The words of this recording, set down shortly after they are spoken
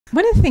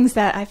One of the things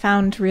that I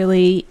found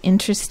really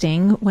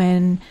interesting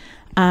when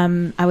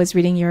I was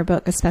reading your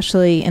book,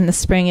 especially in the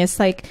spring, is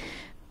like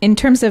in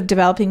terms of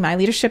developing my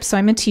leadership. So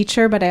I'm a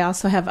teacher, but I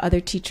also have other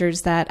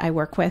teachers that I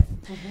work with.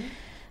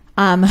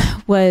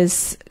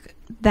 Was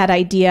that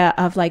idea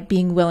of like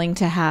being willing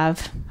to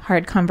have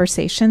hard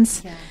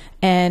conversations. Yeah.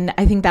 And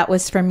I think that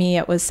was, for me,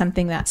 it was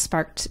something that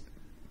sparked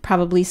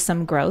probably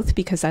some growth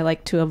because I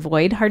like to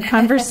avoid hard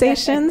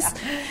conversations.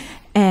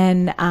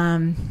 And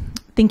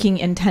thinking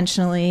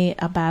intentionally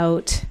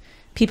about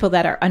people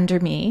that are under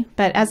me.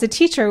 But as a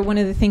teacher, one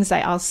of the things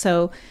I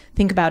also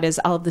think about is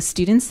all of the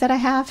students that I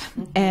have.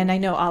 And I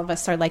know all of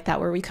us are like that,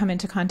 where we come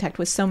into contact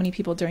with so many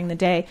people during the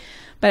day.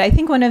 But I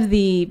think one of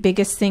the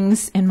biggest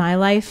things in my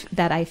life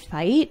that I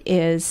fight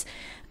is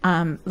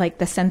like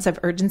the sense of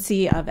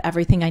urgency of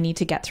everything I need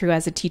to get through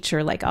as a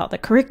teacher, like all the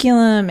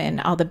curriculum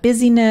and all the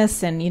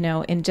busyness and,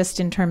 in just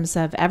in terms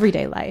of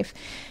everyday life.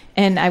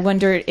 And I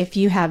wonder if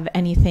you have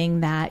anything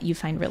that you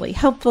find really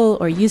helpful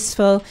or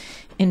useful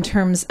in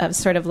terms of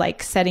sort of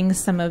like setting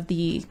some of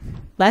the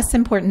less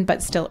important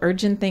but still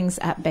urgent things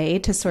at bay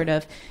to sort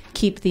of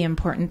keep the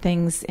important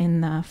things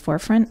in the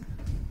forefront.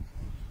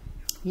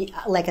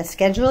 Like a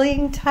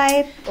scheduling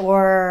type,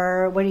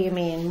 or what do you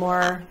mean?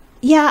 More?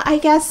 Yeah, I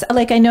guess,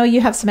 like, I know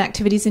you have some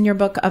activities in your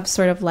book of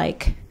sort of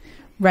like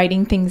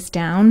writing things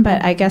down,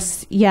 but I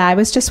guess, yeah, I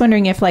was just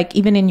wondering if, like,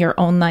 even in your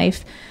own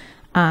life,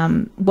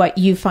 what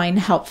you find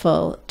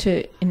helpful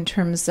to in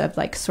terms of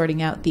like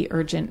sorting out the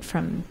urgent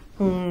from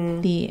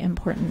the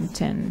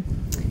important. And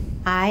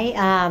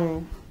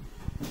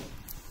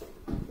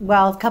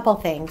well, a couple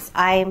things.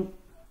 I'm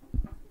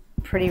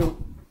pretty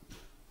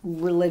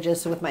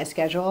religious with my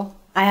schedule.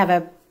 I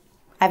have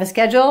a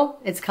schedule.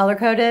 It's color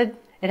coded.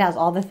 It has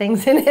all the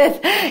things in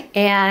it,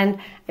 and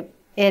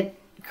it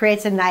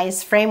creates a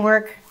nice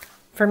framework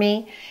for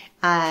me.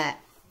 I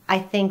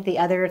think the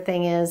other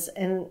thing is,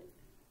 and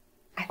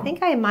I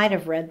think I might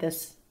have read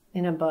this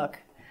in a book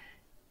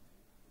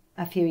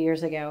a few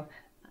years ago,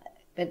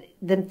 but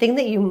the thing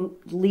that you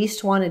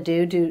least want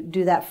to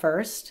do that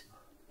first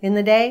in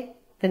the day,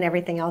 then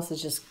everything else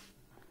is just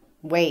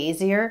way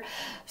easier.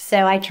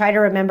 So I try to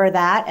remember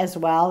that as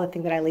well. The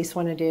thing that I least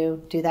want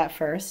to do that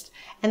first.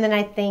 And then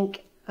I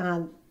think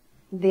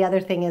the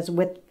other thing is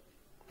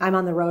I'm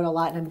on the road a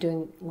lot and I'm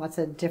doing lots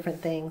of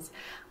different things.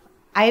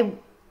 I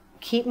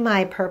keep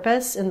my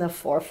purpose in the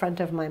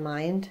forefront of my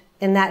mind,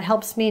 and that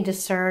helps me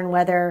discern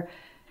whether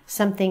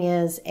something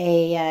is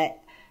a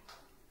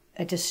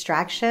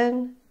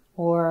distraction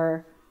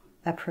or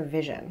a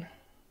provision.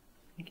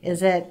 Is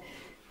this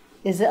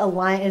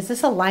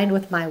aligned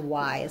with my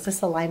why? Is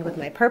this aligned with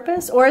my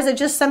purpose? Or is it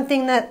just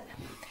something that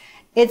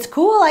it's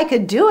cool, I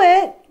could do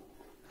it.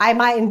 I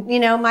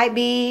might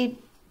be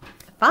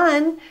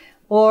fun,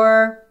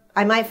 or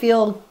I might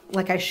feel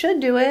like I should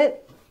do it,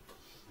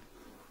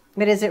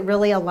 but is it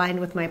really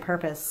aligned with my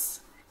purpose?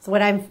 So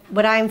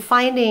what I'm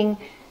finding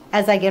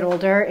as I get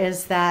older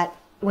is that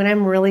when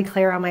I'm really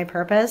clear on my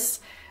purpose,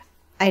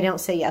 I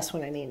don't say yes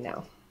when I mean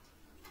no.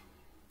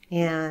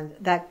 And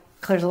that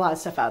clears a lot of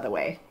stuff out of the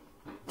way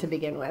to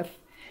begin with.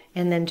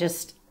 And then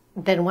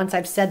once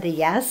I've said the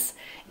yes,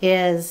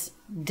 is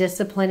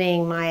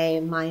disciplining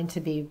my mind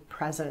to be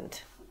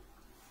present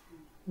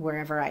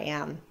wherever I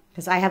am.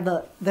 Because I have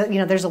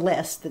there's a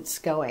list that's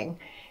going,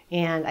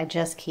 and I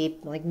just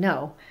keep like,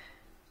 no,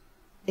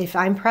 if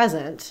I'm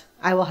present,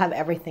 I will have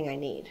everything I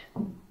need.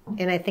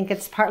 And I think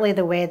it's partly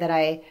the way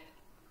I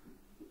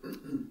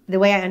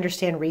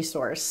understand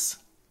resource.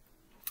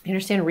 I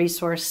understand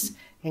resource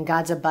and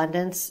God's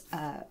abundance,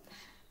 a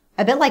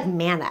bit like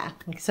manna.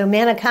 So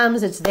manna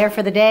comes, it's there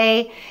for the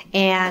day,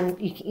 and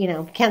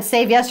you can't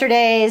save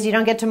yesterday's, you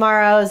don't get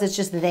tomorrow's, it's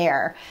just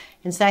there.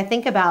 And so I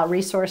think about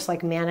resource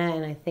like manna,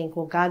 and I think,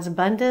 well, God's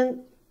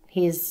abundant.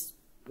 He's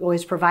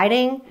always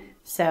providing.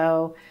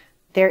 So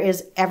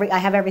I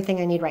have everything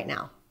I need right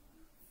now.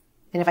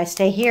 And if I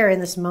stay here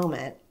in this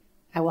moment,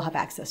 I will have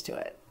access to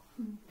it.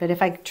 But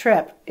if I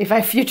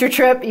future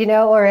trip,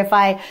 or if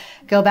I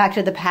go back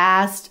to the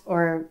past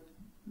or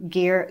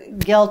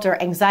guilt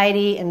or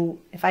anxiety, and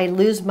if I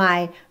lose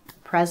my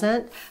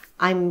present,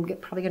 I'm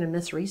probably going to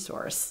miss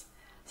resource.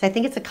 So I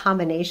think it's a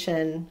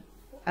combination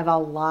of a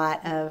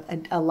lot of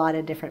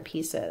different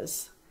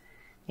pieces.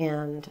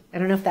 And I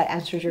don't know if that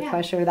answers your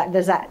question, or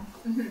does that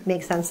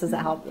make sense? Does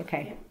that help?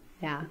 Okay.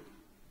 Yeah.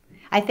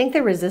 I think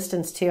the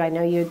resistance too, I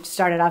know you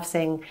started off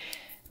saying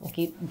like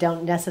you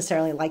don't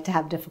necessarily like to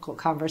have difficult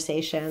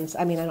conversations.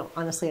 I mean, I don't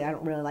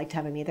really like to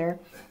have them either.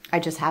 I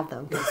just have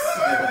them.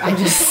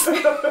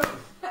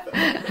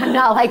 I'm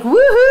not like,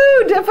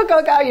 woohoo,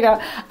 difficult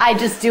guy, I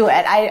just do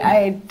it.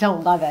 I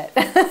don't love it.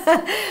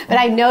 But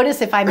I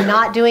notice if I'm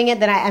not doing it,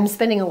 then I'm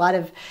spending a lot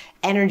of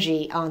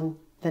energy on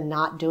the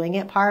not doing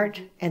it part,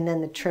 and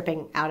then the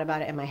tripping out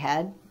about it in my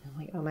head.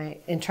 I'm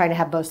like, and trying to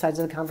have both sides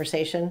of the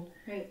conversation.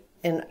 Right.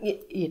 And,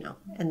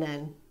 and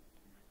then,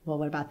 well,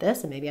 what about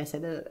this? And maybe I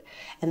said that.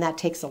 And that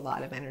takes a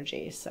lot of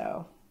energy.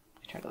 So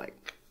I try to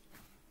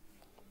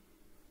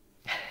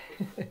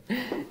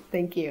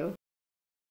thank you.